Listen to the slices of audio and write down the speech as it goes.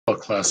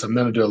class, I'm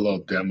going to do a little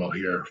demo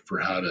here for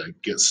how to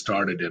get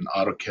started in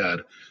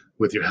AutoCAD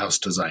with your house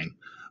design,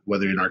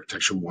 whether you're in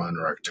Architecture 1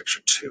 or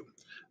Architecture 2.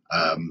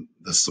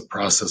 This is a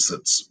process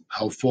that's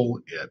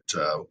helpful. It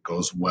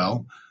goes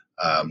well.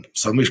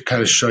 So let me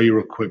kind of show you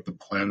real quick the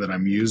plan that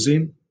I'm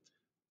using.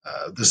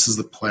 This is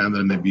the plan that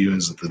I'm going to be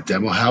using at the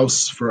demo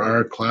house for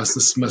our class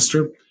this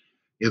semester.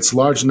 It's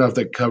large enough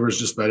that covers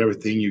just about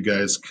everything you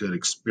guys could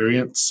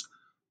experience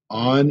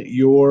on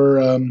your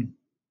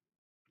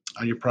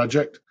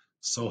project.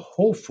 So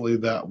hopefully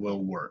that will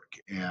work,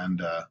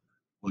 and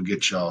we'll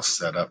get you all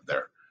set up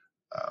there.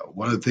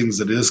 One of the things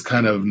that is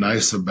kind of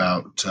nice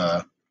about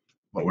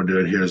what we're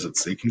doing here is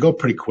it can go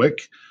pretty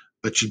quick,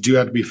 but you do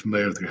have to be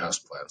familiar with your house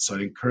plan. So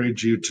I'd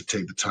encourage you to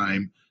take the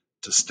time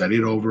to study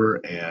it over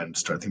and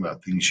start thinking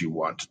about things you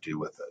want to do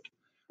with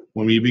it.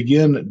 When you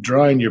begin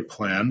drawing your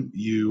plan,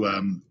 you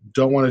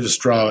don't want to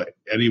just draw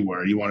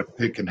anywhere. You want to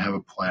pick and have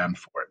a plan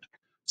for it.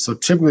 So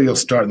typically you'll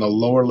start in the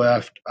lower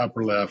left,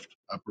 upper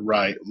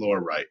right, lower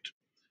right.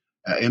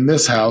 In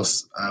this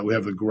house, we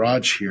have the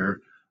garage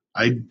here.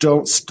 I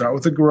don't start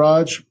with the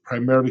garage,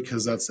 primarily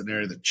because that's an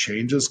area that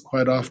changes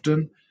quite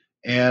often,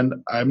 and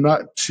I'm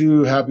not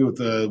too happy with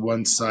the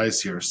one size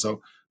here.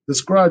 So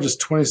this garage is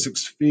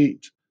 26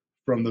 feet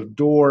from the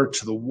door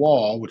to the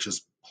wall, which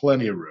is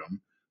plenty of room,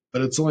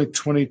 but it's only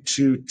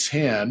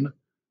 2210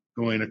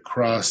 going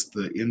across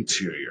the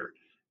interior,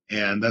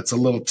 and that's a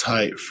little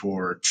tight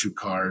for two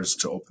cars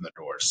to open the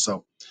doors.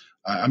 So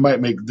I might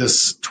make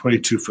this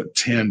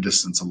 22'10"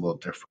 distance a little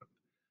different.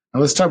 Now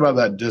let's talk about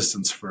that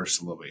distance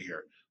first a little bit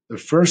here. The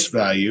first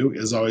value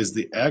is always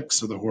the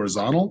X, or the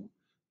horizontal.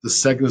 The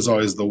second is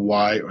always the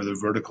Y, or the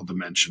vertical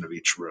dimension of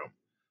each room.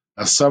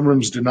 Now some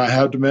rooms do not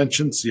have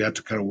dimensions, so you have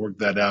to kind of work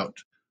that out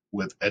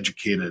with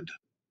educated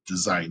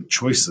design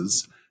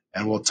choices,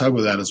 and we'll talk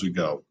about that as we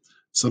go.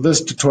 So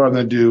this tutorial, I'm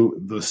going to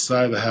do the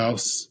side of the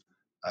house.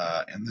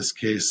 In this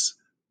case,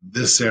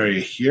 this area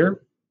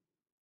here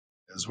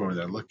is what we're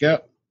going to look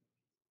at,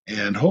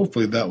 and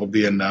hopefully that will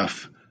be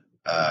enough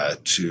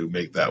to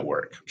make that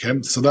work.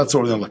 Okay, so that's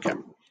what we're going to look at.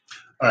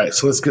 All right,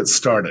 so let's get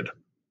started.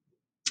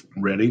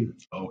 Ready?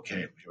 Okay,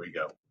 here we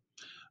go.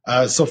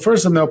 So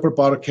first I'm going to open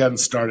up AutoCAD and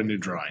start a new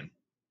drawing.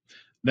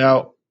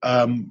 Now,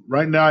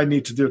 right now I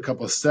need to do a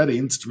couple of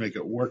settings to make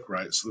it work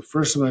right. So the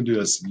first I'm going to do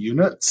is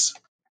units,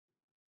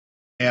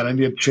 and I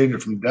need to change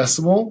it from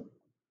decimal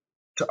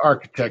to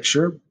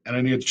architecture, and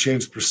I need to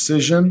change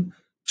precision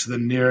to the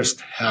nearest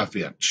 ½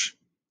 inch.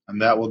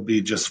 And that will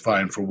be just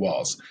fine for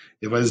walls.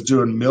 If I was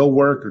doing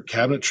millwork or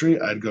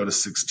cabinetry, I'd go to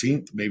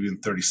 16th, maybe in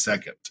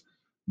 32nd.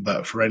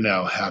 But for right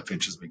now, ½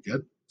 inch is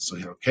good. So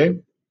hit OK.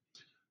 Then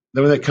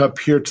when they come up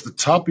here to the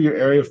top of your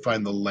area,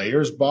 find the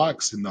layers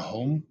box in the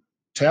home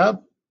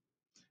tab.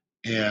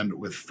 And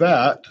with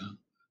that,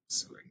 let's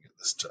see if I can get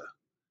this to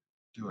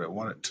do what I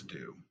want it to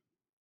do.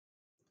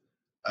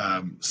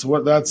 So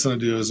what that's going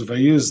to do is if I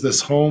use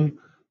this home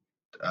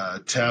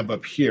tab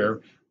up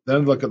here,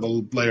 then look at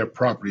the layer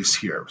properties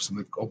here. So I'm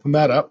going to open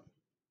that up.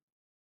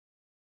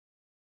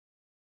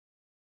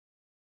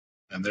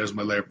 And there's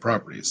my layer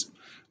properties.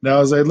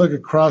 Now, as I look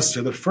across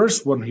here, the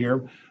first one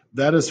here,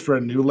 that is for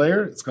a new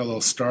layer. It's got a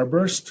little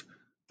starburst.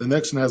 The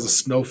next one has a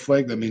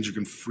snowflake. That means you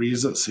can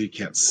freeze it so you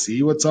can't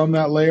see what's on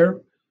that layer.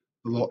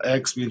 The little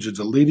X means you're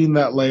deleting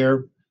that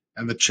layer.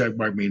 And the check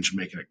mark means you're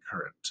making it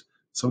current.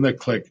 So I'm going to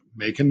click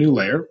Make a New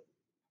Layer.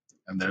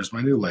 And there's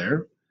my new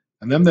layer.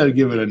 And then I'm going to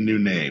give it a new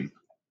name.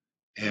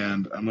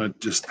 And I'm going to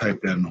just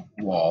type in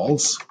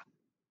walls.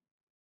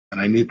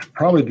 And I need to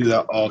probably do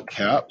that all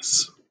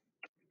caps,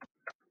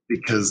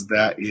 because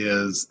that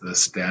is the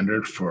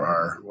standard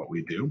for what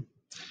we do. And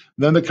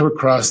then they come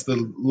across,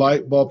 the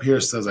light bulb here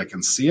says I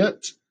can see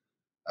it.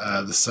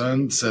 The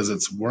sun says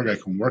it's work.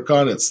 I can work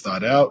on it. It's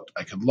thought out.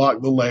 I can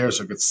lock the layer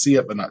so I can see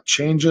it but not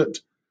change it.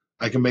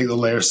 I can make the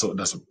layer so it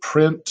doesn't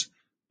print.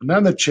 But now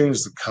they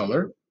change the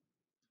color.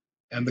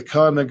 And the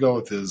color I'm going to go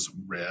with is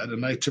red.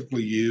 And I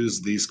typically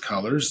use these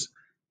colors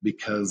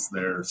because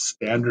they're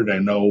standard. I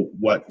know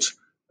what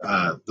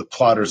the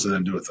plotters are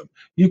going to do with them.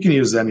 You can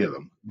use any of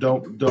them.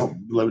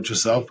 Don't limit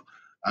yourself.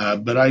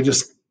 But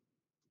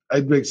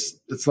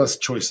it's less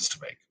choices to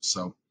make.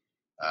 So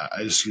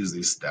I just use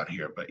these down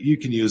here. But you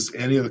can use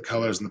any of the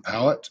colors in the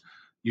palette.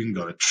 You can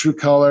go to True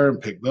Color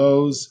and pick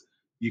those.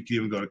 You can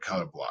even go to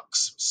color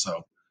blocks.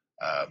 So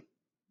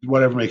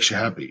whatever makes you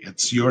happy.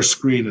 It's your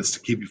screen. It's to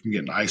keep you from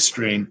getting eye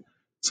strain.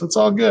 So it's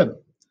all good.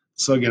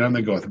 So again, I'm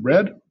going to go with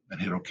red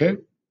and hit OK.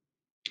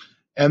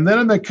 And then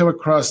I'm going to come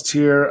across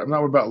here. I'm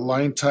not worried about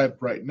line type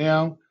right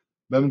now,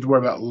 but I'm going to worry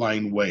about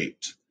line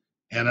weight.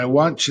 And I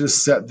want you to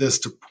set this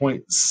to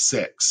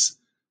 0.6.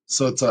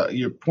 So it's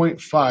your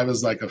 0.5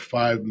 is like a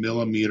 5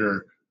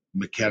 millimeter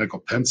mechanical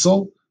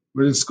pencil.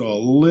 We're just going to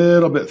go a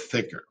little bit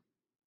thicker.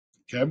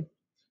 Okay,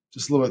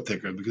 just a little bit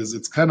thicker because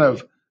it's kind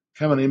of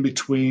an in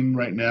between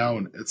right now,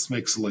 and it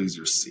makes it a little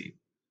easier to see.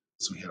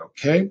 So we hit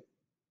OK.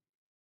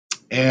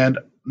 And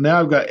now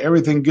I've got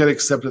everything good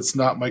except it's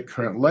not my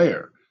current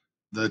layer.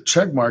 The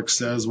check mark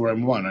says where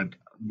I'm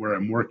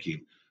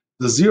working.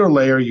 The 0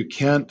 layer you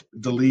can't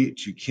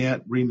delete, you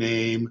can't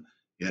rename.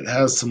 it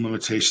has some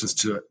limitations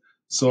to it.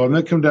 So I'm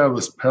going to come down to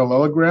this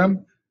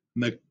parallelogram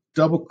and then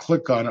double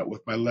click on it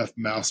with my left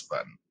mouse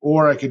button.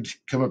 Or I could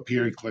come up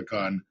here and click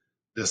on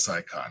this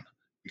icon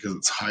because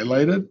it's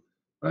highlighted.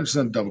 I'm just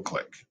going to double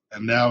click.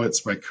 And now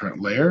it's my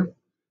current layer.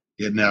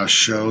 It now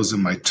shows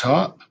in my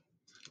top.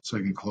 So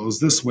I can close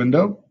this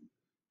window.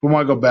 If I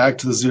want to go back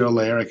to the zero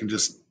layer, I can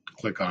just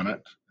click on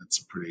it. It's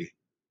pretty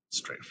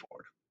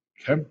straightforward.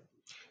 Okay.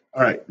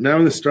 All right, now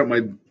I'm going to start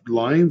my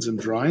lines and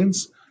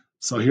drawings.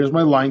 So here's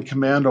my line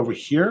command over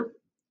here,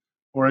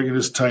 or I can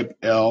just type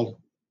L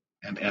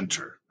and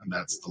enter, and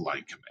that's the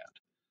line command.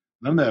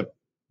 And I'm going to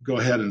go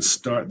ahead and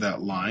start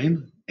that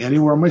line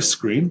anywhere on my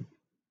screen,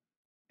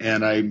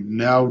 and I'm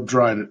now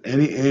drawing at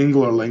any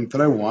angle or length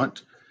that I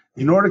want.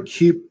 In order to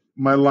keep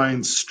my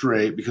line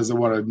straight, because I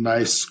want a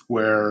nice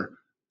square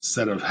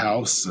set of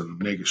house and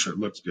making sure it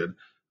looks good,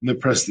 I'm going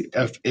to press the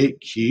F8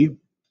 key,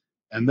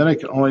 and then I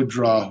can only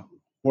draw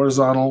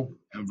horizontal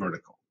and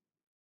vertical.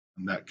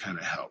 And that kind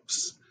of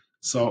helps.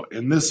 So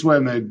in this way,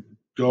 I'm going to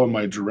go in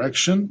my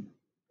direction.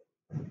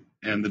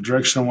 And the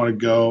direction I want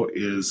to go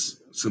is,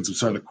 since I'm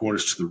starting the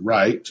corners to the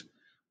right,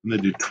 I'm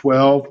going to do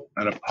 12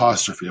 and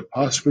apostrophe.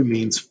 Apostrophe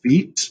means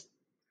feet.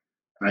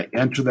 And I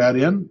enter that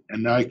in,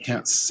 and now I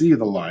can't see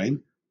the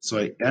line. So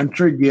I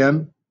enter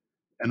again,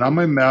 and on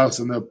my mouse,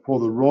 I'm going to pull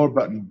the roller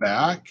button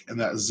back,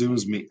 and that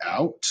zooms me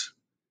out.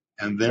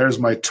 And there's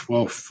my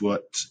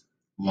 12-foot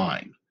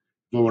line.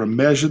 If I want to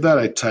measure that,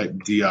 I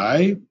type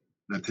DI.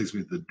 That takes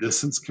me to the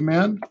distance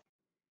command.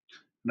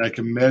 And I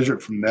can measure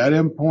it from that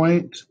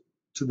endpoint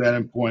to that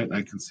endpoint, and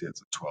I can see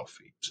it's at 12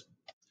 feet.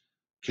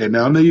 Okay,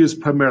 now I'm going to use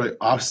primarily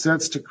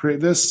offsets to create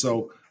this,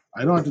 so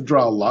I don't have to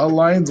draw a lot of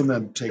lines. I'm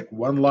going to take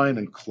one line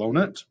and clone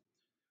it.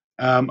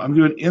 I'm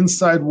doing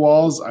inside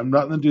walls. I'm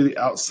not going to do the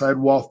outside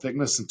wall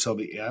thickness until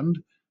the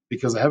end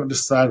because I haven't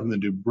decided if I'm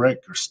going to do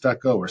brick or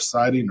stucco or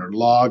siding or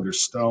log or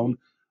stone.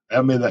 I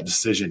haven't made that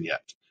decision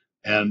yet.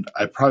 And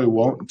I probably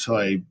won't until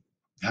I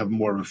have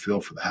more of a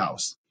feel for the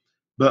house.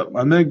 But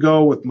I'm going to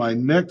go with my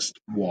next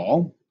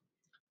wall.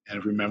 And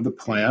if you remember the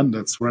plan,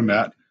 that's where I'm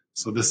at.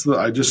 So this is,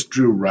 I just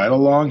drew right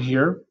along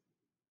here.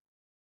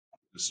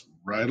 Just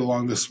right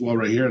along this wall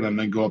right here. And I'm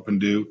going to go up and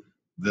do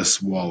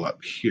this wall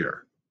up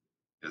here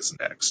is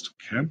next.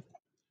 Okay.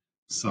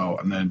 So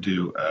I'm going to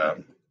do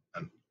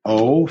an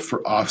O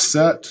for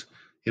offset.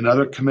 In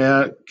other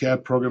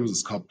CAD programs,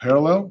 it's called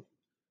parallel.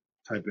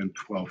 Type in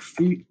 12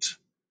 feet.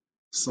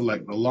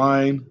 Select the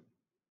line.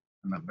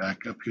 And then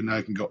back up here. Now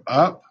I can go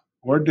up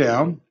or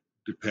down,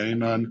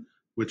 depending on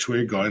which way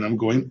you're going. I'm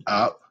going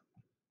up.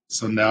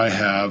 So now I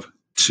have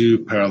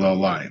two parallel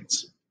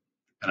lines.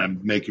 And I'm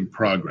making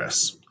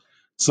progress.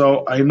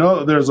 So I know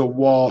that there's a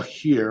wall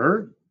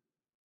here.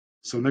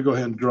 So I'm going to go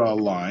ahead and draw a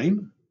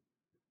line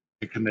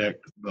and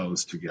connect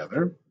those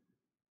together.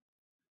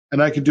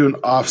 And I could do an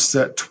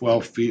offset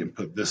 12 feet and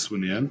put this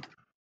one in.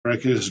 Or I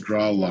could just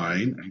draw a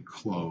line and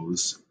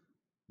close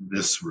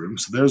this room.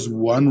 So there's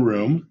one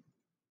room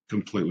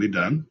completely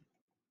done.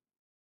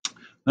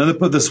 Now I'm going to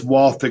put this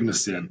wall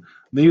thickness in. I'm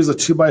going to use a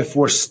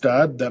 2x4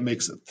 stud. That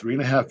makes it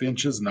 3.5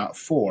 inches, not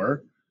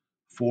 4.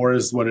 4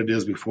 is what it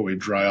is before we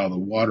dry all the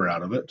water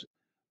out of it.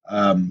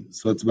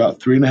 So it's about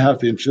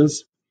 3.5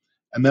 inches.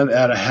 And then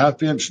add a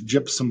 1/2 inch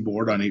gypsum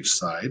board on each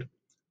side.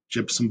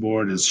 Gypsum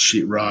board is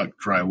sheetrock,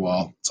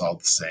 drywall. It's all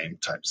the same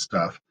type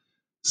stuff.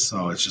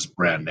 So it's just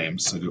brand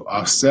names. So do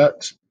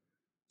offset.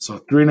 So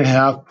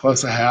 3.5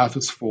 plus 1/2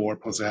 is 4,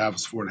 plus 1/2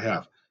 is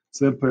 4.5.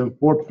 So then put in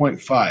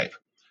 4.5.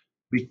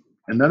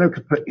 And then I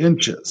could put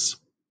inches.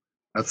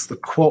 That's the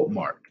quote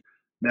mark.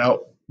 Now,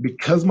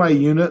 because my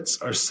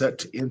units are set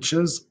to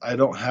inches, I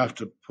don't have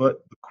to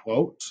put the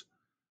quote,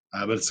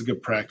 but it's a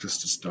good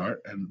practice to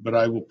start. But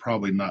I will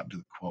probably not do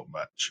the quote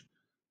much.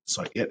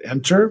 So I hit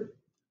enter,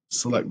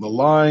 select the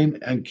line,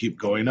 and keep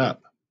going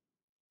up.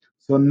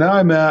 So now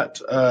I'm at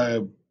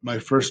my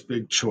first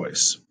big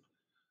choice.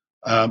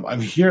 I'm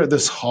here at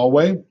this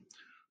hallway,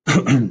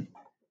 and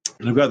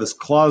I've got this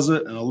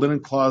closet and a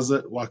linen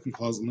closet, walk-in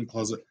closet, linen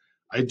closet.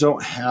 I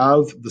don't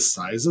have the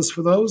sizes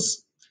for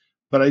those,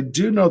 but I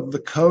do know that the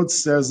code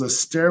says a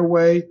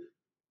stairway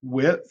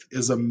width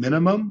is a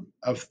minimum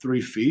of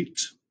 3 feet.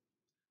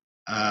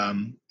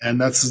 And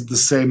that's the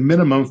same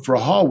minimum for a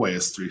hallway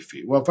is 3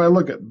 feet. Well, if I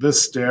look at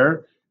this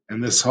stair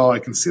and this hall, I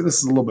can see this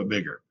is a little bit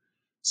bigger.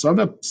 So I'm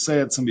going to say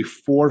it's going to be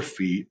 4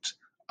 feet.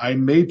 I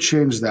may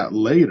change that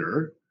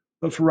later,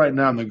 but for right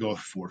now, I'm going to go with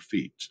 4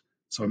 feet.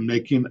 So I'm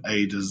making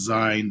a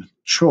design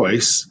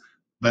choice,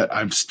 but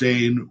I'm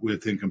staying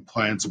within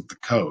compliance with the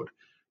code.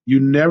 You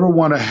never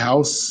want a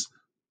house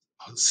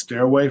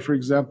stairway, for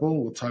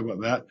example, we'll talk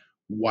about that,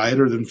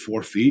 wider than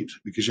 4 feet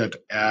because you have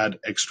to add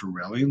extra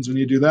railings when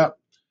you do that.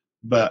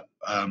 But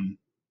I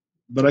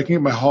can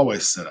get my hallway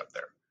set up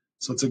there.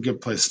 So it's a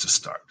good place to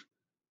start.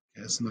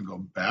 Okay, so I'm going to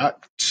go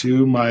back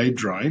to my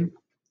drawing.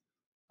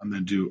 I'm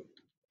going to do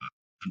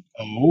an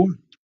O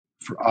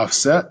for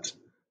offset.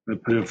 I'm going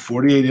to put in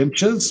 48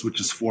 inches, which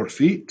is 4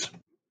 feet.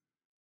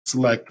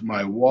 Select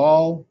my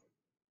wall.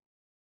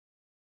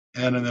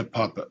 And then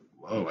pop it.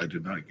 Oh, I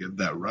did not get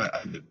that right.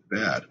 I did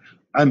bad.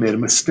 I made a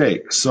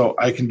mistake. So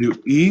I can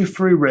do E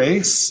for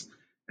erase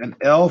and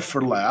L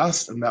for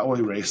last, and that will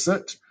erase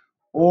it.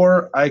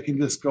 Or I can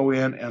just go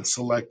in and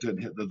select it and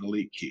hit the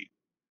delete key.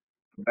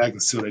 Go back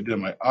and see what I did in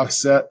my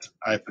offset.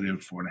 I put in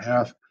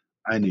 4.5.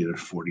 I needed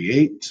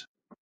 48.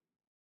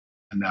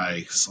 And now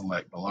I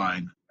select the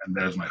line, and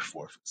there's my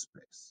 4 foot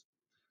space.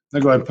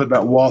 Now go ahead and put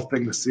that wall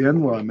thickness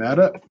in while I'm at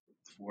it.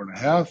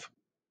 4.5.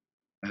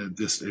 And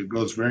it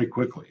goes very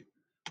quickly.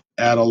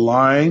 Add a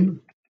line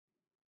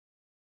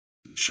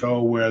to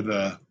show where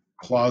the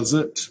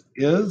closet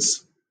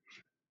is.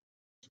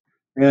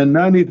 And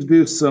now I need to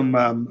do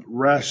some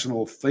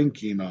rational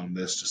thinking on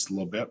this just a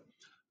little bit.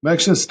 I'm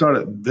actually going to start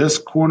at this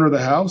corner of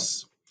the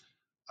house,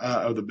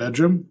 of the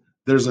bedroom.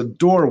 There's a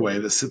doorway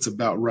that sits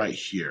about right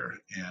here,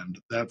 and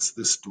that's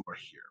this door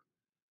here.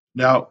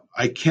 Now,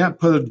 I can't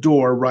put a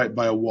door right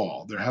by a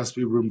wall. There has to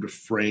be room to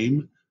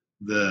frame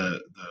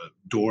the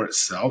door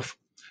itself.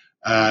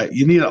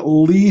 You need at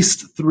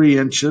least 3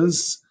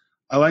 inches.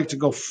 I like to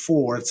go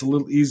 4. It's a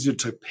little easier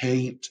to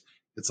paint.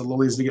 It's a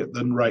little easier to get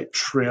the right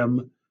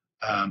trim.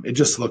 It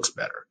just looks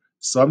better.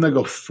 So I'm going to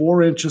go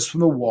 4 inches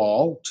from the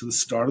wall to the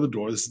start of the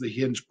door. This is the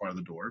hinge part of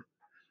the door.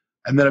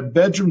 And then a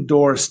bedroom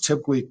door is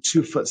typically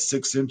 2 foot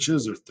 6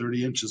 inches or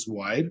 30 inches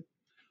wide.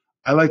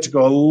 I like to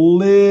go a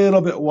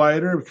little bit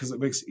wider because it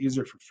makes it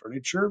easier for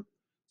furniture.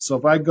 So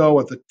if I go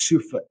with a 2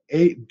 foot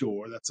 8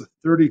 door, that's a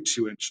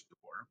 32-inch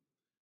door.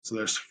 So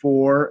there's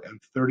 4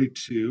 and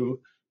 32.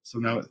 So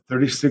now at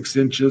 36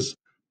 inches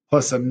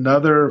plus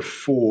another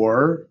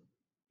 4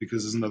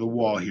 because there's another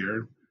wall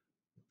here.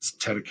 It's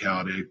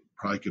technicality.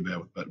 Probably could be,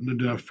 but I'm going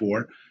to do a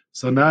 4.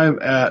 So now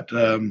I'm at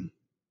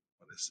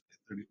what is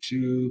it,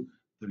 32,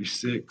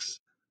 36.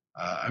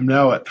 I'm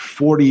now at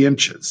 40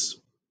 inches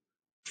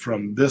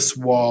from this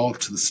wall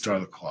to the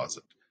start of the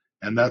closet.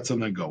 And that's what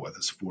I'm going to go with,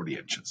 is 40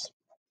 inches.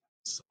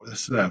 So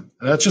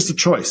that's just a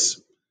choice.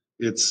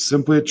 It's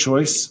simply a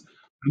choice.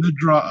 I'm going to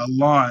draw a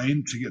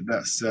line to get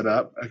that set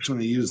up. Actually, I'm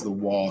going to use the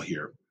wall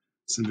here.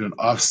 So I'm going to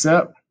do an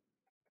offset,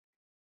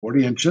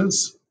 40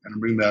 inches, and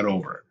bring that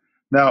over.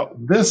 Now,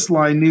 this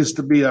line needs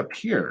to be up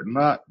here,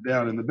 not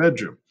down in the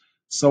bedroom.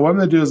 So what I'm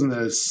going to do is I'm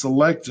going to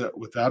select it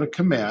without a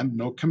command,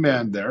 no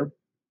command there.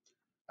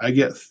 I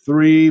get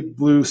 3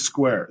 blue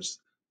squares.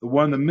 The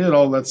one in the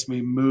middle lets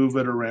me move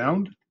it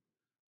around.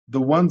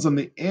 The ones on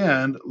the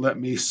end let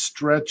me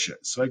stretch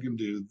it. So I can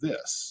do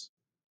this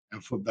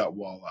and flip that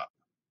wall up.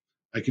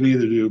 I can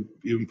either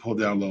even pull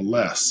down a little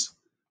less.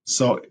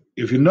 So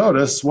if you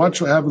notice, watch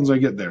what happens when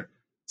I get there.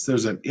 So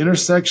there's an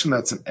intersection,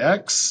 that's an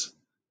X.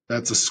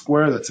 That's a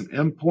square, that's an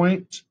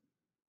endpoint.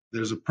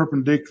 There's a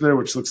perpendicular,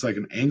 which looks like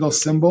an angle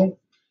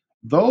symbol.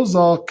 Those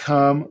all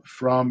come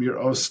from your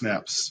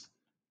O-snaps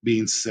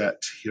being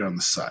set here on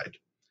the side.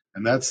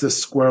 And that's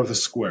this square with a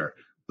square.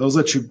 Those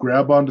let you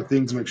grab onto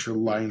things, make sure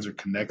lines are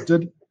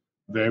connected.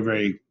 Very,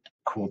 very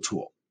cool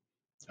tool.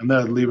 I'm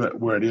going to leave it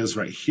where it is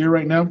right here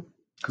right now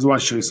because I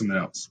want to show you something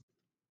else.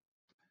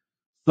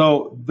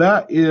 So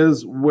that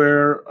is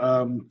where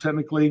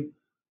technically,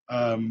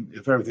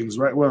 if everything's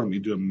right, well, let me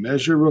do a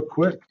measure real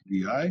quick.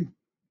 DI, make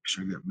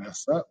sure I get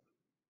messed up.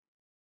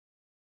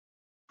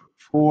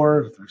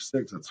 4,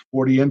 36, that's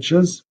 40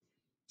 inches.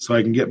 So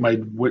I can get my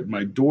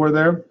door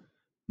there. And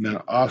then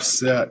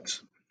offset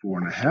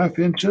 4.5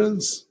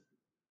 inches.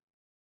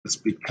 This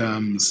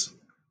becomes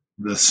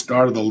the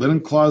start of the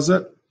linen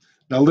closet.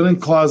 Now, linen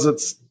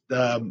closets,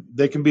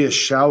 they can be as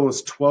shallow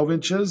as 12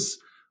 inches,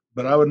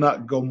 but I would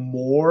not go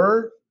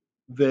more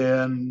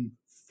than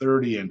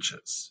 30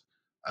 inches.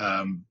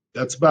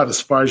 That's about as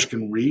far as you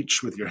can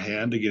reach with your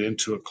hand to get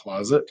into a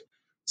closet.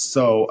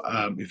 So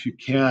if you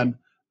can,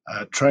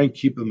 try and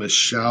keep them as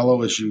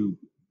shallow as you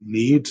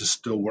need to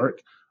still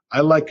work. I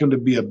like them to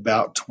be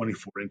about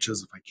 24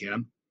 inches if I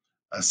can.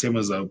 Same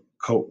as a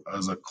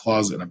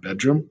closet in a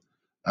bedroom.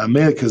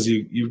 Mainly because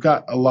you've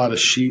got a lot of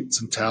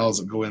sheets and towels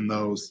that go in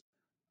those,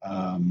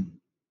 and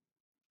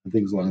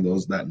things along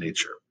that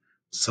nature.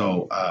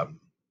 So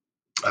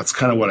that's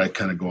kind of what I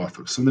kind of go off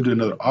of. So I'm going to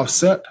do another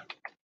offset.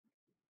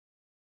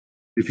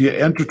 If you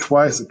enter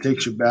twice, it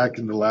takes you back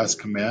in the last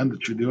command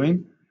that you're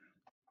doing.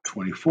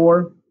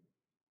 24.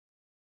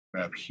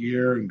 Grab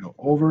here and go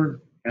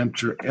over.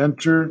 Enter,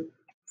 enter.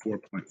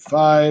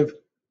 4.5.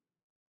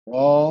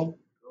 Wall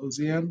goes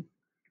in.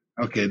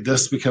 Okay,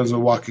 this becomes a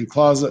walk-in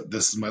closet.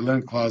 This is my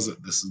linen closet.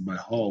 This is my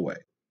hallway.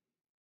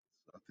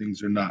 So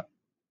things are not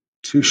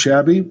too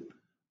shabby.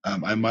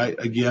 I might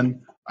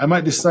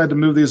decide to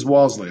move these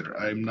walls later.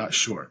 I'm not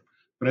sure.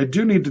 But I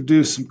do need to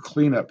do some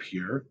cleanup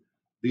here.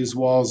 These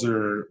walls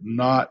are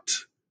not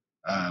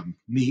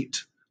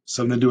neat.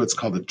 So I'm going to do what's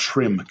called a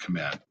trim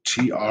command.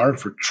 TR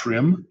for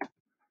trim.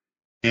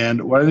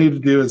 And what I need to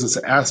do is it's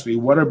ask me,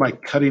 what are my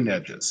cutting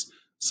edges?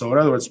 So in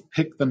other words,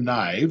 pick the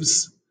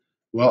knives.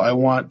 Well, I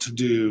want to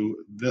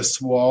do this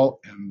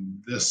wall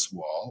and this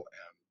wall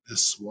and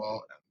this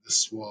wall and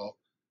this wall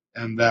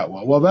and that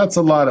wall. Well, that's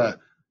a lot of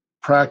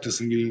practice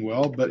and getting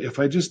well, but if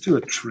I just do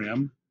a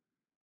trim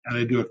and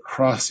I do a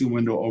crossing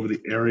window over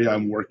the area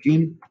I'm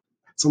working,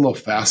 it's a little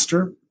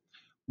faster.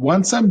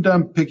 Once I'm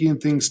done picking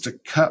things to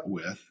cut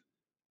with,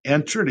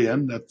 enter it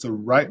in. That's the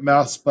right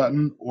mouse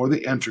button or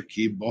the enter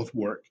key, both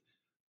work.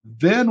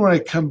 Then when I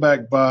come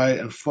back by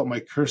and flip my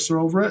cursor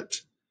over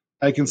it,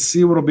 I can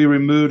see what will be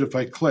removed if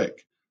I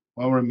click.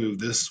 Well, I'll remove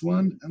this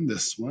one and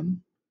this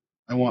one.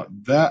 I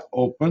want that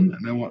open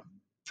and I want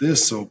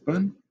this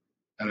open,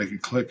 and I can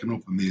click and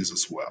open these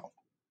as well.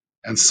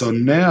 And so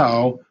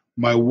now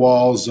my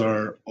walls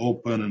are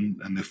open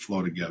and they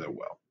flow together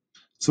well.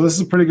 So this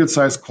is a pretty good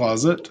sized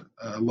closet,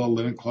 a little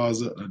linen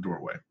closet and a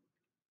doorway.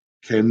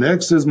 Okay,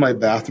 next is my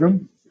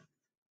bathroom.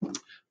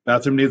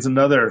 Bathroom needs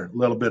another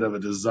little bit of a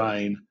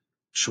design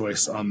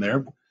choice on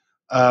there.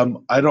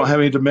 I don't have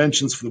any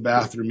dimensions for the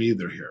bathroom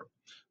either here.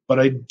 What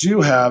I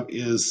do have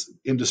is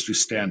industry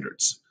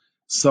standards.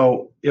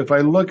 So if I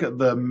look at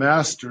the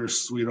master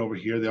suite over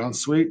here, the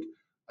ensuite,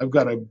 I've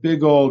got a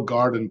big old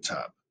garden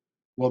tub.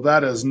 Well,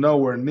 that is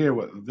nowhere near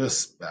what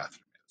this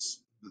bathroom is,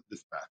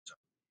 this bathtub.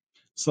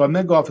 So I'm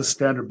going to go off a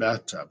standard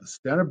bathtub. A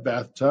standard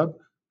bathtub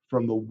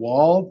from the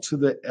wall to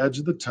the edge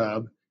of the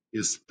tub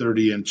is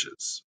 30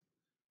 inches.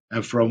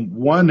 And from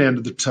one end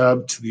of the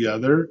tub to the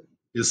other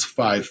is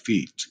 5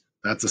 feet.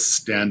 That's a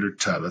standard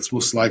tub. That's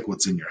most like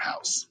what's in your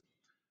house.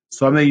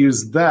 So I'm going to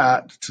use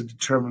that to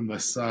determine the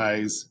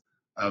size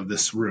of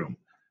this room.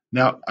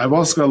 Now, I've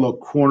also got a little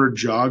corner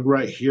jog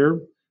right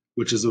here,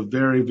 which is a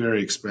very,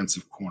 very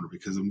expensive corner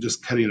because I'm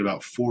just cutting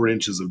about 4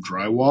 inches of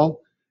drywall,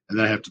 and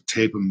then I have to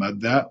tape and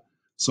mud that.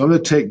 So I'm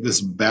going to take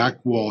this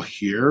back wall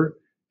here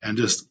and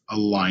just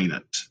align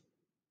it,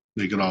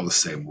 make it all the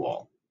same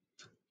wall.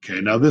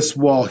 Okay, now this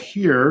wall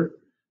here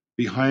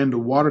behind the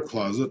water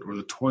closet or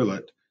the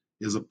toilet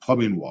is a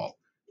plumbing wall.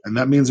 And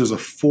that means there's a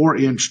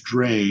 4-inch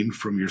drain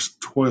from your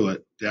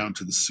toilet down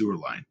to the sewer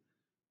line.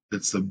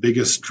 It's the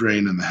biggest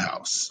drain in the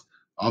house.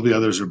 All the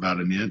others are about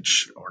an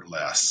inch or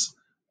less.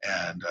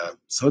 And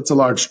so it's a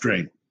large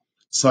drain.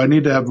 So I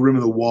need to have room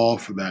in the wall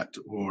for that,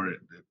 or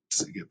it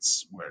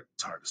gets where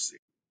it's hard to see.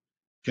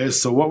 Okay,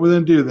 so what we're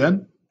going to do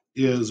then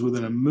is we're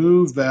going to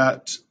move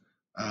that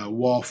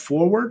wall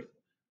forward.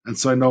 And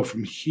so I know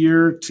from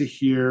here to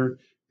here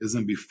is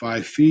going to be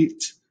 5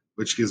 feet,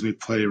 which gives me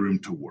plenty of room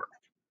to work.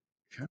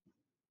 Okay.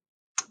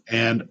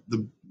 And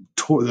the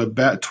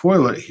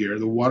toilet here,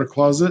 the water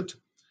closet,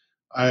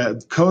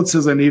 code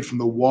says I need from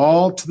the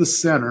wall to the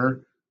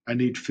center, I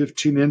need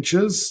 15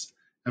 inches,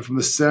 and from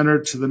the center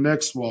to the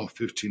next wall,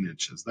 15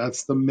 inches.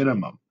 That's the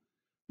minimum.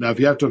 Now, if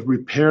you have to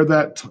repair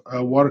that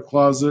water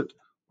closet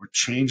or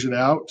change it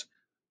out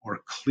or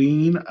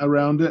clean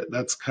around it,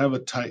 that's kind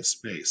of a tight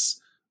space.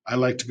 I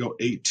like to go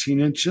 18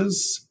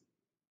 inches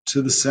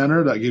to the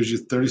center. That gives you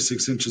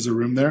 36 inches of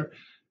room there.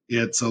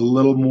 It's a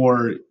little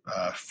more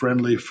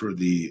friendly for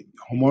the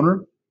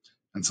homeowner.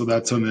 And so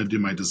that's what I'm going to do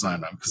my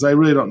design on, because I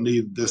really don't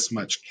need this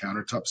much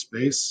countertop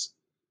space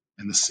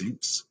in the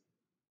sinks.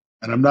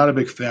 And I'm not a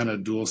big fan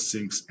of dual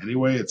sinks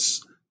anyway.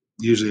 It's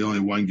usually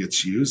only one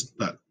gets used,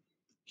 but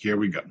here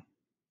we go.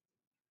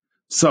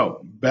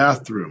 So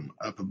bathroom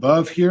up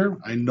above here,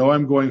 I know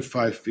I'm going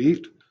 5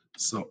 feet.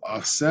 So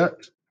offset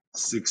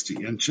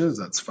 60 inches,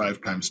 that's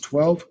 5 times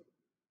 12.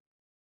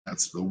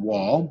 That's the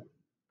wall.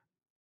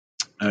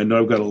 I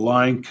know I've got a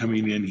line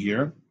coming in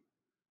here.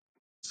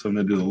 So I'm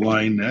going to do the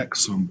line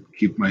next. So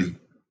keep my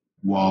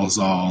walls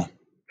all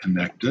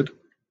connected.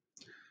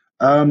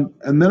 And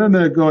then I'm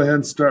going to go ahead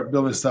and start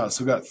building this out.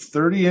 So I've got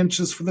 30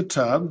 inches for the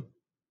tub,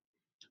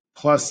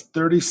 plus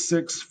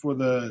 36 for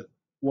the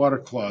water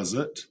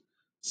closet.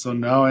 So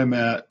now I'm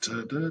at,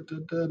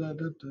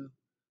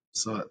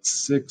 so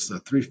that's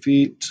 3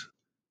 feet,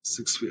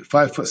 6 feet,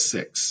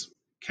 5'6".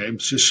 Okay, I'm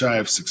just shy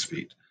of 6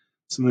 feet.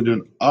 So I'm going to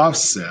do an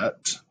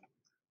offset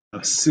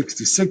of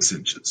 66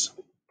 inches.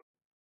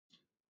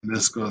 And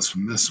this goes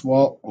from this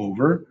wall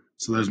over.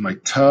 So there's my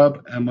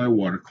tub and my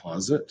water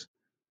closet.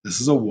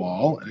 This is a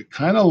wall, and it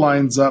kind of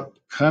lines up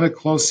kind of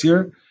close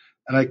here.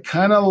 And I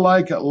kind of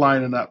like it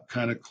lining up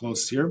kind of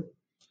close here.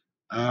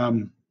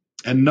 And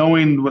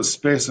knowing what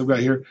space I've got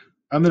here,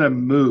 I'm going to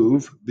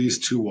move these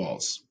 2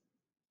 walls.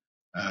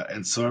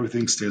 And so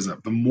everything stays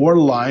up. The more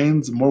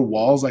lines, the more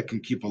walls I can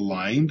keep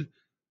aligned,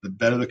 the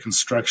better the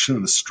construction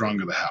and the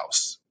stronger the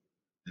house.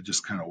 It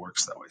just kind of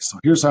works that way. So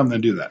here's how I'm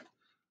going to do that.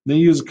 Then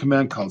you use a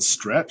command called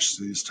stretch.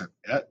 So you just type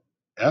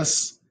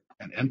S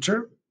and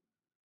enter.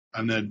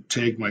 I'm going to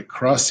take my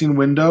crossing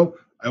window.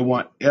 I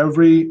want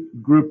every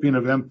grouping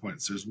of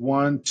endpoints. There's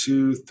 1,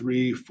 2,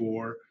 3,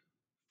 4,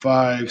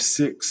 5,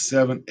 6,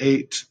 7,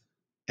 8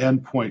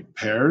 endpoint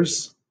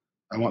pairs.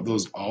 I want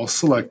those all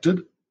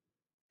selected.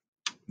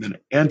 Then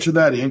enter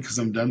that in because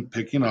I'm done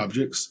picking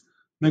objects.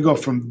 Then go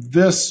from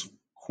this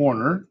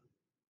corner.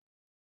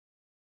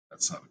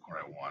 That's not the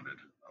corner I wanted.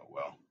 Oh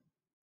well.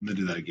 I'm going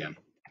to do that again.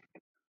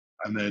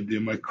 I'm going to do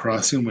my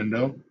crossing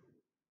window.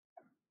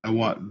 I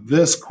want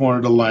this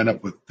corner to line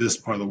up with this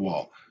part of the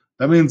wall.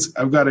 That means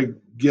I've got to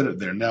get it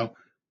there. Now,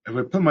 if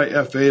I put my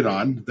F8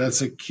 on, that's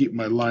to keep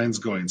my lines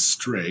going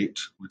straight,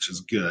 which is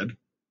good.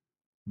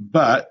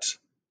 But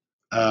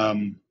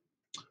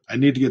I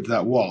need to get to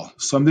that wall.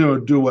 So I'm going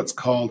to do what's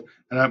called,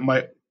 and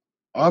my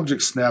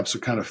object snaps are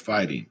kind of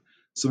fighting.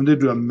 So I'm going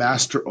to do a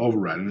master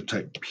override. I'm going to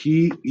type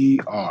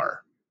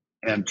PER.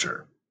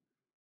 enter.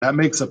 That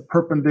makes a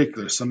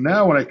perpendicular. So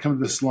now when I come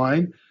to this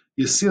line,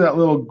 you see that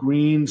little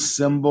green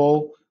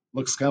symbol,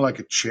 looks kind of like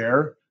a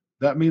chair.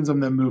 That means I'm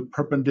going to move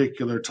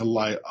perpendicular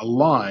to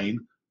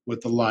align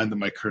with the line that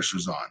my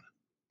cursor's on,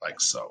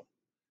 like so.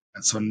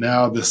 And so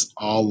now this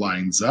all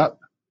lines up.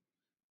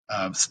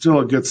 Still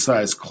a good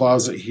size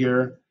closet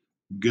here.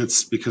 Good,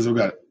 because I've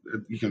got,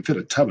 you can fit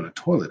a tub and a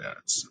toilet in it.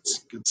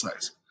 It's good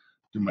size.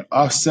 Do my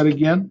offset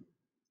again.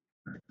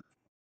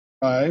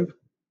 5,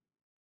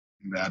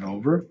 that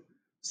over.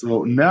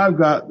 So now I've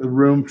got the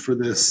room for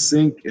this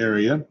sink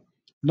area.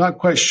 Not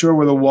quite sure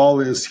where the wall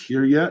is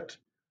here yet.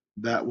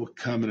 That will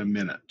come in a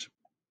minute.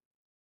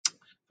 If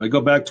I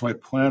go back to my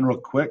plan real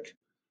quick,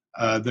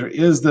 there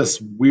is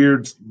this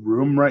weird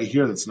room right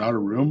here that's not a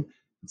room.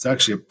 It's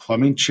actually a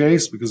plumbing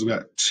chase because we've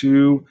got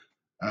 2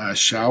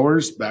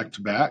 showers back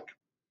to back.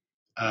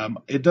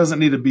 It doesn't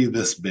need to be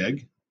this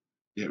big.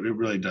 It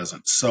really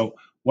doesn't. So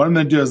what I'm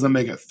going to do is I'm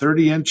going to make it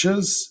 30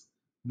 inches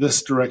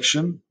this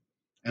direction,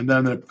 and then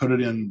I'm going to put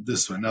it in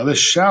this way. Now this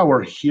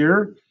shower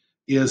here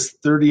is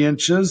 30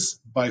 inches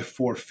by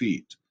 4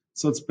 feet.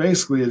 So it's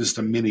basically just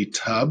a mini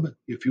tub,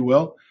 if you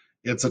will.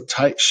 It's a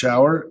tight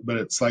shower, but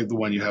it's like the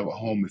one you have at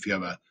home if you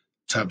have a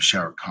tub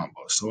shower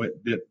combo. So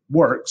it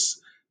works.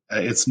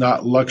 It's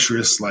not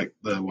luxurious like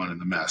the one in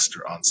the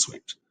master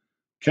ensuite.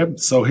 Okay,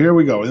 so here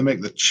we go. We're going to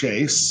make the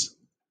chase.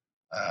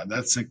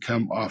 That's going to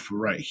come off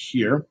right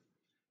here.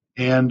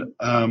 And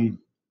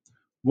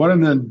what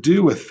I'm going to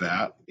do with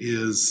that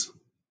is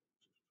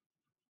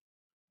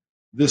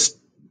this.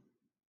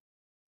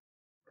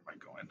 Where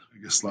am I going?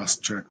 I guess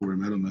lost track of where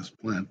I'm at on this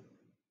plan.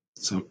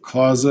 So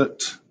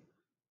closet,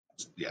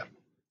 yeah.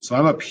 So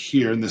I'm up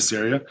here in this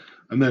area.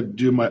 I'm going to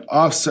do my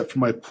offset for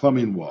my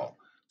plumbing wall.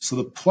 So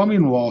the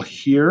plumbing wall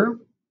here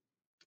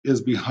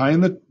is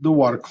behind the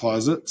water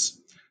closets.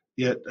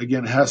 It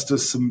again has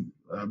to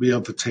be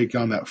able to take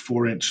on that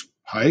 4-inch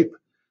pipe.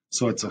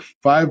 So it's a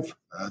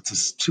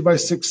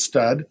 2x6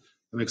 stud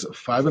that makes it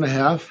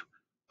 5.5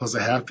 plus a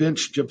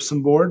 1/2-inch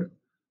gypsum board.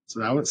 So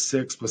now it's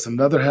 6 plus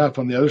another half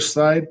on the other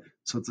side.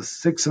 So it's a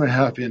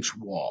 6.5-inch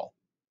wall.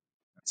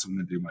 So I'm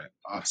going to do my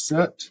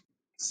offset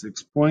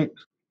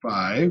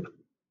 6.5.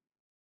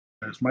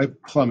 There's my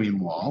plumbing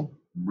wall,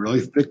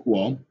 really thick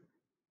wall.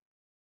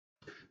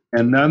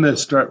 And now I'm going to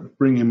start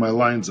bringing my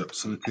lines up.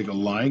 So I'm going to take a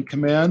line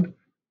command.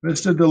 I'm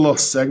just going to do a little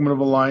segment of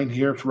a line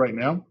here for right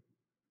now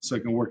so I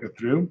can work it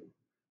through.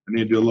 I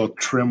need to do a little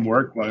trim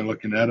work while I'm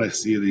looking at it. I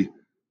see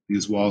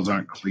these walls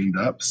aren't cleaned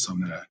up, so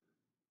I'm going to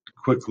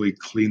quickly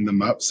clean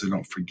them up so I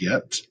don't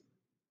forget.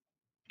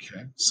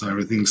 Okay, so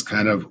everything's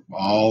kind of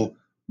all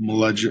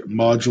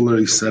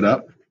modularly set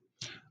up.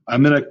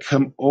 I'm going to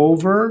come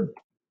over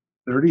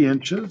 30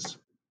 inches.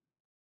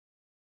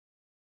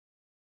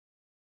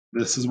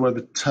 This is where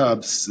the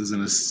tubs is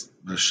in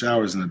the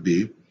shower is going to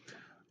be.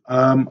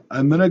 I'm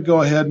going to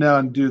go ahead now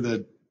and do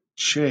the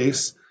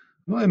chase.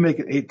 I'm going to make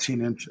it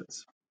 18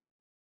 inches.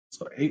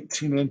 So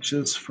 18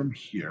 inches from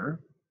here.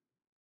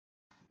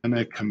 And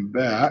I come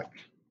back,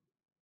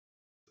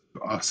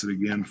 offset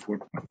again,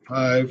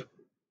 4.5.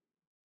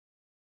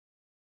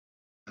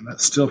 And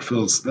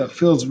that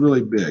feels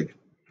really big.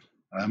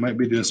 I might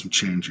be doing some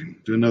changing.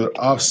 Do another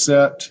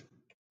offset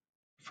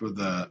for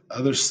the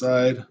other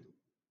side.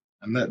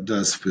 And that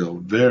does feel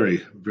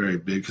very, very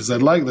big because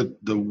I'd like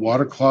the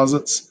water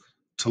closets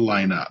to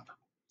line up.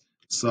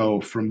 So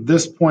from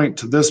this point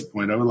to this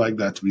point, I would like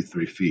that to be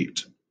 3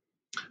 feet.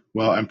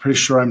 Well, I'm pretty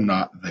sure I'm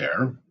not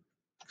there.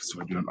 So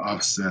I do an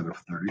offset of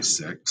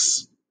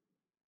 36.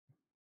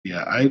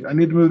 Yeah, I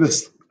need to move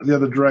this the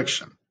other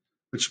direction,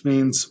 which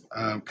means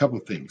a couple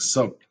of things.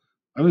 So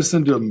I'm just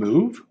going to do a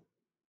move.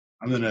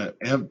 I'm going to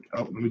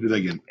let me do that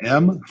again.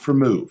 M for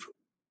move.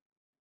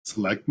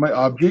 Select my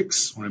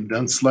objects. When I'm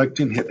done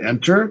selecting, hit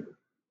enter.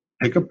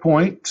 Pick a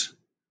point.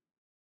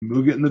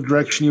 Move it in the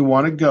direction you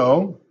want to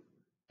go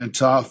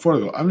until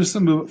I'm just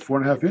going to move it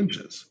 4.5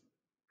 inches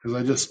because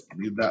I just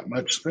need that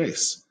much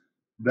space.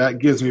 That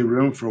gives me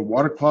room for a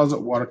water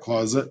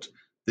closet.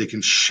 They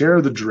can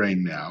share the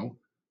drain now,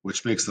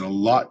 which makes it a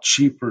lot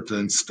cheaper to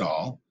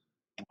install.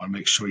 I want to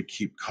make sure we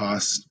keep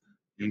costs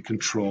in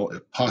control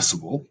if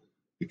possible,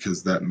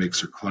 because that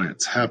makes our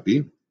clients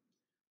happy.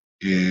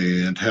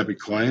 And happy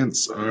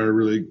clients are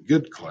really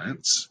good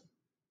clients.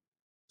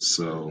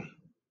 So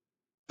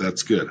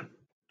that's good.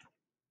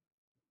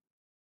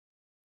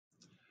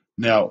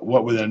 Now,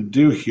 what we then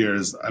do here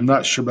is, I'm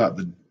not sure about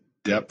the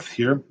depth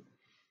here.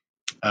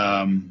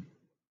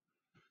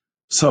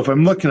 So if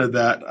I'm looking at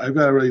that, I've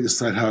got to really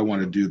decide how I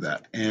want to do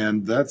that.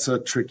 And that's a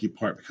tricky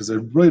part because I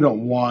really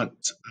don't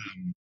want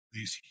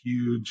these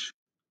huge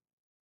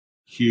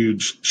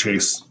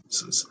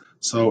chases.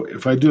 So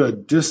if I do a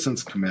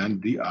distance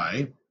command,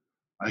 DI,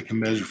 I can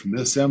measure from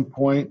this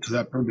endpoint to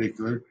that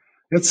perpendicular.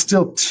 It's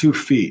still 2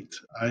 feet.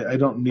 I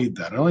don't need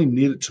that. I only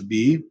need it to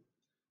be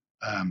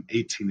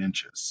 18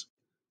 inches.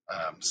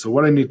 So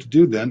what I need to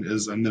do then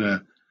is I'm going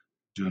to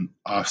do an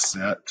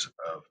offset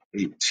of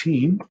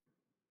 18.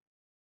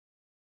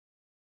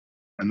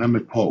 And then I'm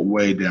going to pull it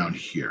way down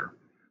here.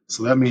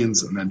 So that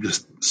means I'm going to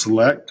just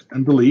select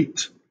and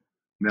delete.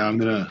 Now I'm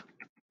going to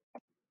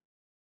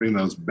bring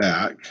those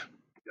back.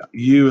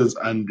 U is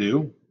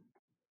undo.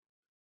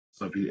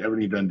 So if you ever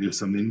need to undo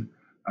something,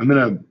 I'm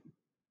going to,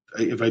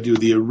 if I do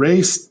the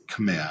erase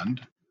command,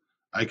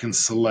 I can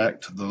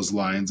select those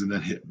lines and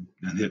then hit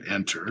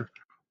enter.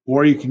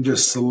 Or you can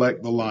just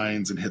select the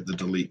lines and hit the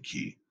delete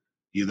key.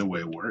 Either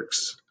way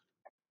works.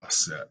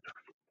 Offset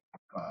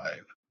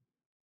 5.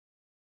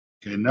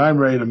 Okay, now I'm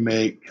ready to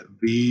make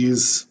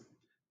these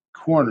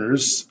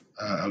corners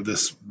of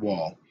this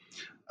wall.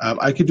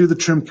 I could do the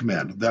trim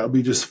command. That would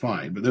be just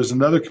fine. But there's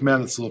another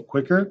command that's a little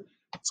quicker.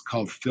 It's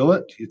called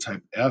fillet. You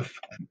type F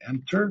and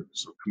enter.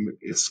 So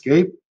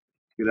escape.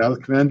 Get out of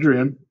the command you're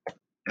in.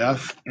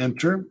 F,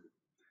 enter.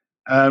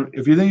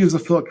 If you're going to use the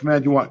fillet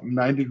command, you want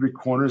 90-degree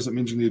corners. That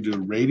means you need to do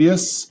a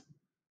radius.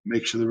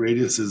 Make sure the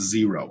radius is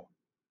 0.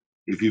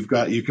 If you've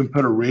got, you can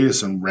put a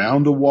radius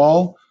around a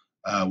wall.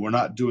 We're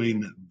not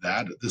doing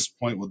that at this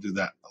point. We'll do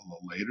that a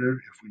little later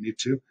if we need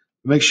to.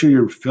 But make sure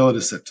your fillet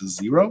is set to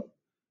 0.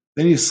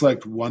 Then you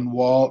select one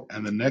wall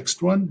and the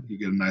next one. You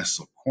get a nice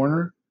little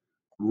corner.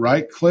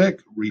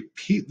 Right-click,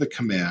 repeat the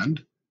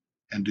command,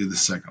 and do the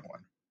second one.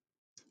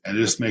 And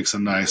it just makes a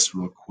nice,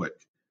 real quick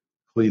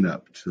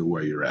cleanup to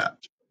where you're at.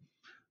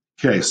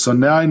 Okay, so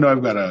now I know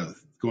I've got I've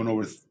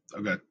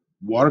got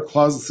water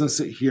closet that's going to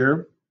sit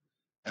here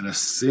and a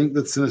sink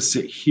that's going to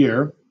sit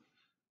here.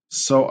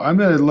 So I'm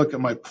going to look at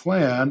my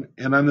plan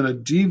and I'm going to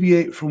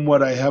deviate from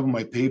what I have on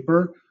my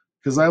paper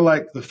because I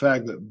like the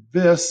fact that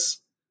this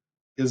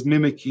is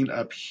mimicking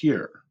up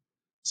here.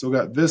 So we've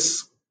got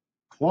this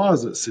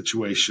closet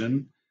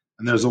situation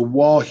and there's a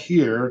wall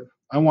here.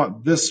 I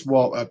want this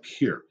wall up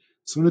here.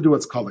 So I'm going to do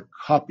what's called a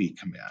copy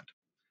command.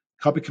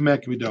 Copy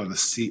command can be done with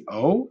a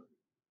CO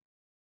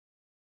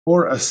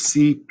or a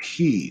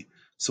CP.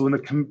 So when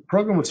the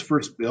program was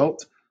first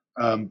built,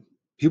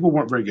 people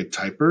weren't very good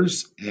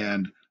typers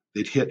and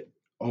they'd hit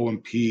O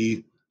and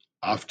P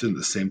often at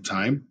the same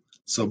time.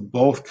 So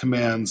both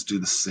commands do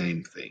the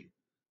same thing.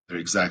 They're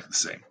exactly the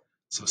same.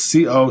 So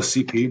CO,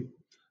 CP,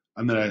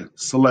 I'm going to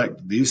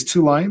select these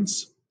two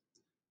lines,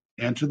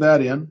 enter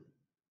that in,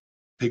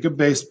 pick a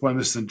base point,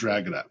 and just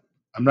drag it up.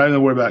 I'm not even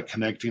going to worry about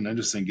connecting. I'm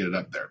just going to get it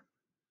up there.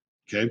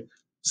 Okay.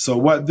 So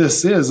what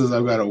this is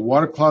I've got a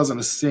water closet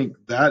and a sink.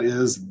 That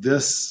is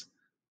this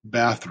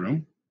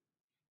bathroom.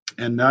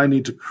 And now I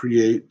need to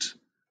create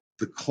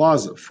the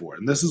closet for it.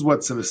 And this is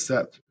what's going to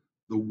set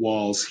the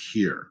walls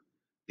here,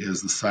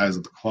 is the size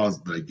of the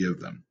closet that I give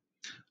them.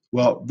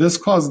 Well, this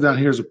closet down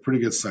here is a pretty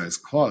good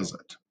sized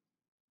closet.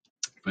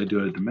 If I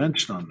do a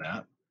dimension on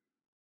that,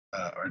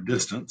 or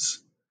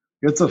distance,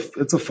 it's a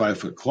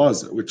 5-foot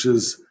closet, which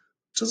is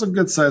just a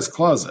good sized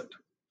closet.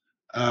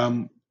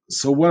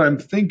 So what I'm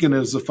thinking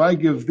is if I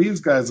give these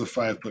guys a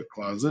 5-foot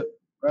closet,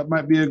 that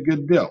might be a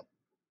good deal.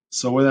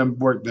 So we're going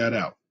to work that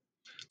out.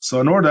 So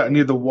in order, I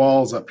need the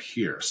walls up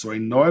here. So I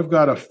know I've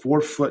got a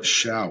 4-foot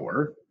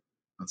shower.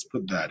 Let's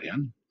put that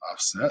in.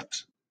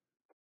 Offset.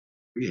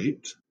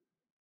 Create.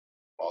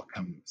 Wall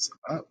comes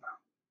up.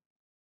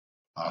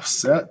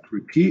 Offset.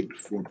 Repeat.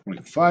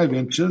 4.5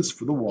 inches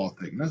for the wall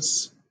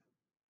thickness.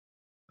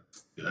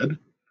 Good.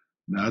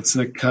 Now it's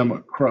going to come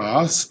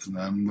across. And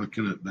I'm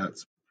looking at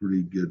that's a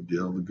pretty good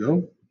deal to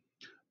go.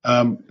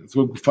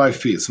 So 5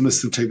 feet. So I'm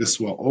just going to take this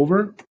wall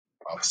over.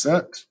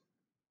 Offset.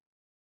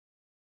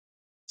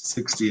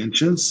 60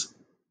 inches.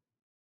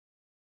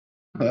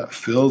 That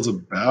feels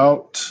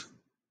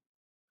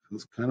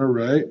kind of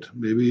right.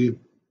 Maybe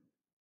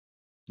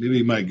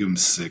you might give them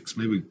 6.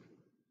 Maybe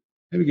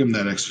give them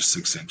that extra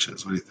 6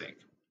 inches. What do you think?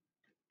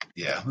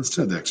 Yeah, let's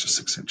do the extra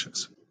 6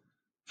 inches.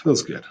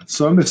 Feels good.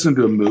 So I'm just going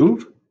to do a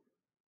move.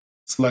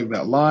 Select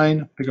that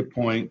line, pick a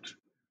point,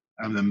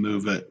 and then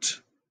move it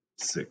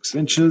 6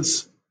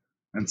 inches.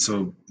 And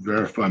so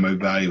verify my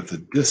value with the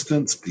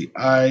distance,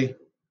 DI,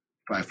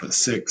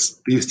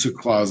 5'6". These two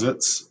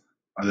closets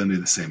are then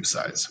the same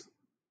size.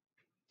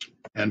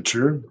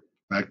 Enter.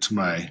 Back to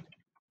my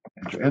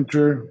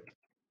enter.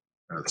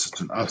 That's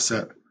just an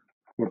offset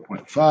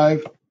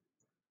 4.5.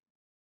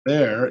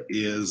 There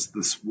is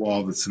this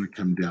wall that's going to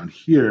come down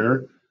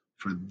here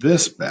for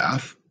this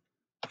bath.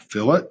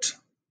 Fillet,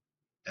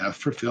 F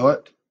for fillet,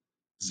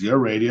 0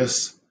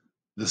 radius.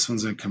 This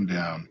one's going to come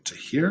down to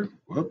here.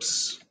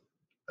 Whoops,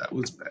 that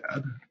was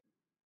bad.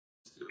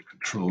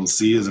 Control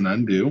Z is an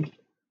undo.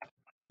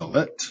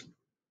 Fillet,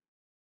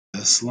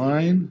 this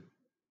line,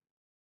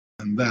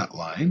 and that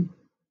line.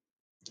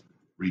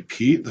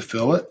 Repeat the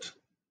fillet.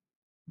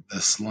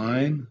 This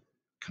line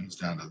comes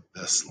down to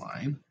this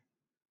line.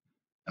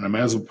 And I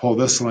might as well pull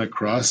this line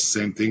across.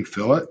 Same thing,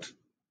 fillet.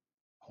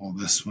 Pull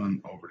this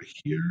one over to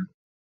here.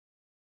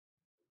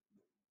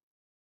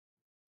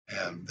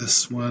 And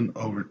this one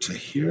over to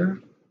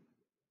here.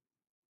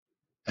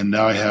 And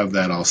now I have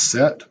that all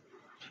set.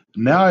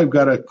 Now I've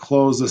got to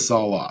close this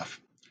all off.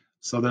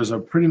 So there's a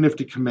pretty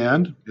nifty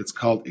command. It's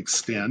called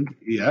extend,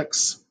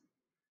 EX.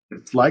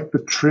 It's like the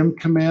trim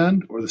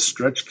command or the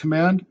stretch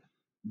command,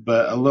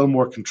 but a little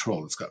more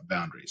controlled. It's got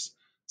boundaries.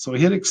 So I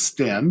hit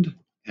extend,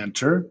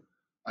 enter.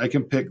 I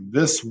can pick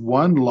this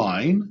one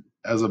line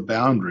as a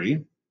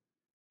boundary,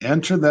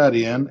 enter that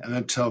in, and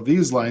then tell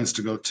these lines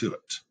to go to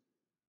it.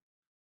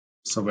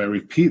 So if I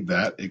repeat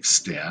that,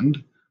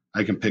 extend,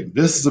 I can pick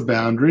this as a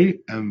boundary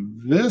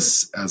and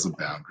this as a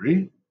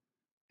boundary,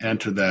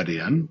 enter that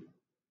in,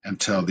 and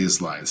tell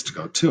these lines to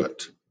go to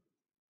it.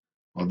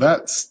 Well,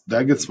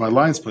 that gets my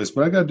lines placed,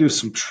 but I got to do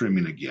some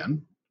trimming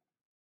again.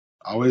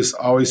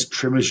 Always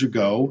trim as you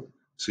go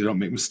so you don't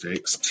make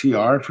mistakes.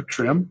 TR for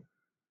trim.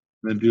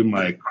 Then do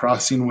my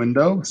crossing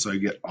window so I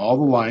get all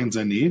the lines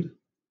I need.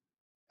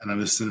 And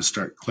I'm just going to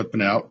start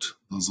clipping out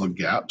those little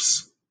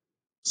gaps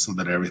so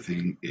that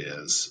everything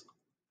is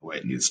the way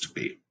it needs to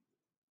be.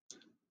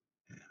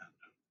 And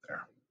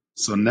there.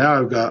 So now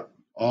I've got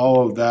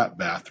all of that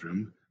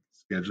bathroom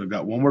scheduled. I've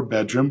got one more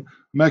bedroom.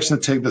 I'm actually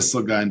going to take this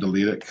little guy and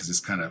delete it because it's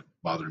kind of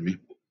bothering me.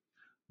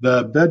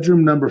 The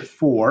bedroom number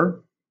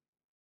 4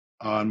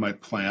 on my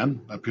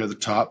plan up here at the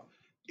top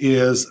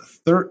is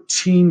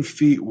 13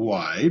 feet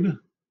wide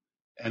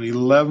and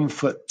 11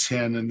 foot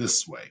 10 in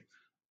this way.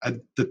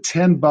 The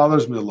 10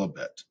 bothers me a little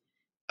bit.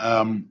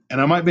 And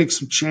I might make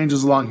some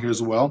changes along here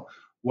as well.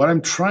 What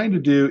I'm trying to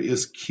do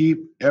is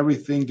keep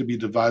everything to be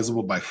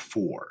divisible by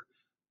 4.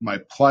 My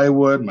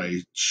plywood,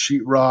 my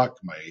sheetrock,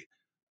 my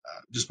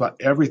just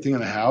about everything in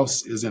the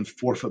house is in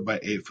 4 foot by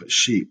 8 foot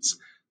sheets.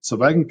 So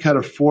if I can cut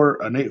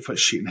an 8 foot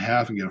sheet in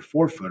half and get a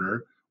 4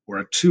 footer or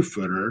a 2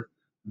 footer,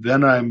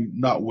 then I'm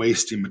not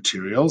wasting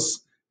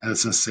materials and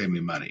it's going to save me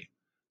money.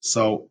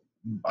 So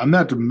I'm going to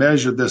have to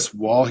measure this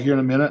wall here in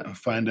a minute and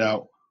find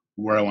out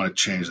where I want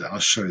to change that. I'll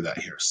show you that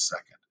here in a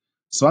second.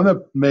 So I'm going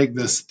to make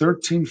this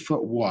 13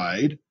 foot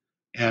wide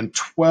and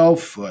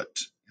 12 foot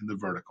in the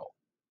vertical.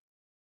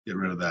 Get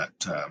rid of that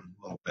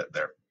little bit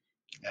there.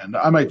 And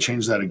I might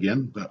change that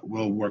again, but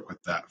we'll work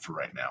with that for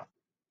right now.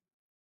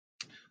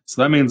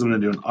 So that means I'm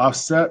going to do an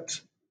offset,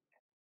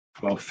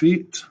 12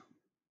 feet,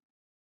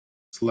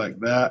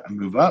 select that and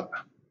move up.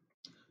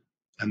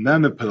 And then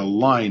I'm going to put a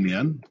line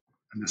in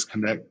and just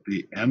connect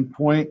the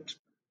endpoint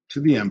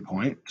to the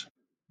endpoint,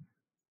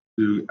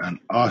 do an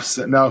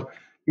offset. Now,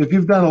 if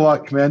you've done a lot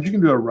of commands, you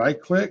can do a right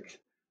click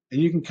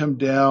and you can come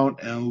down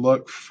and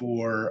look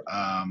for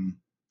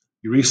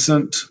your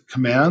recent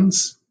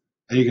commands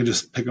and you can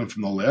just pick them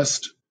from the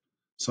list.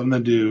 So I'm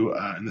going to do,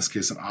 in this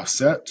case, an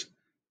offset.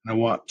 And I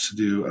want to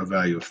do a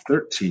value of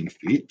 13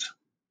 feet.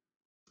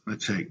 I'm going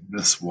to take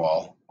this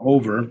wall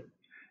over.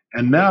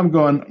 And now I'm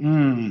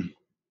going,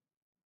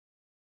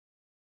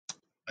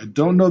 I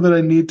don't know that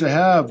I need to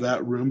have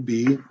that room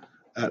be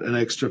at an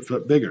extra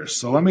foot bigger.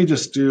 So let me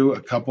just do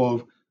a couple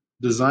of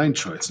design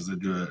choices. I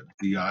do a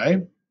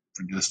DI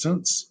for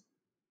distance.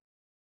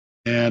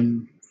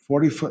 And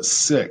 40 foot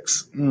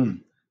 6.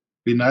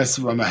 Be nice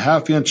if I'm a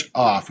 ½ inch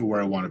off of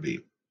where I want to be.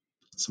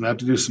 So I'm going to have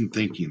to do some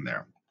thinking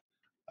there.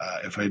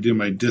 If I do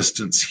my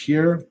distance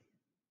here,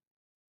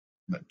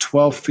 I'm at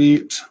 12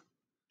 feet.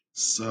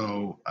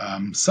 So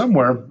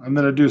somewhere I'm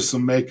going to do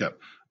some makeup.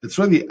 It's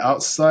really the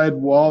outside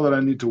wall that I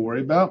need to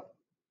worry about.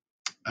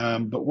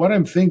 But what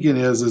I'm thinking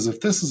is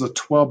if this is a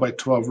 12 by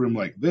 12 room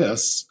like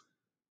this,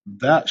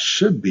 that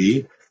should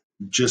be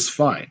just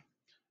fine.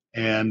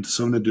 And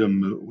so I'm going to do a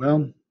move.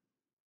 Well,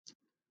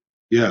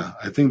 yeah,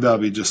 I think that'll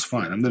be just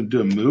fine. I'm going to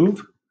do a move.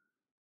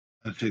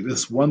 I'm going to take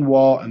this one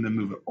wall and then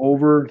move it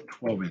over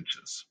 12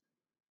 inches.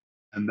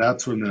 And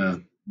that's where I'm going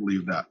to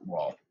leave that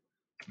wall.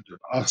 Do an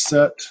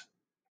offset.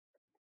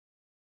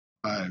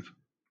 5.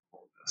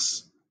 Hold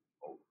this.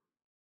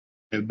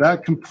 Okay,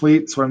 that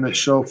completes what I'm going to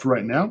show for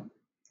right now.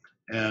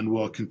 And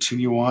we'll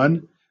continue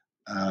on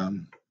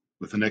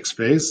with the next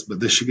phase. But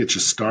this should get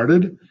you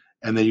started.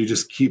 And then you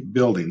just keep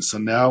building. So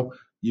now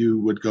you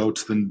would go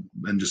to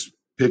and just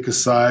pick a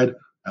side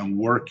and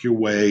work your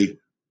way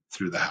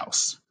through the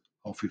house.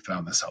 Hopefully you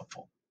found this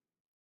helpful.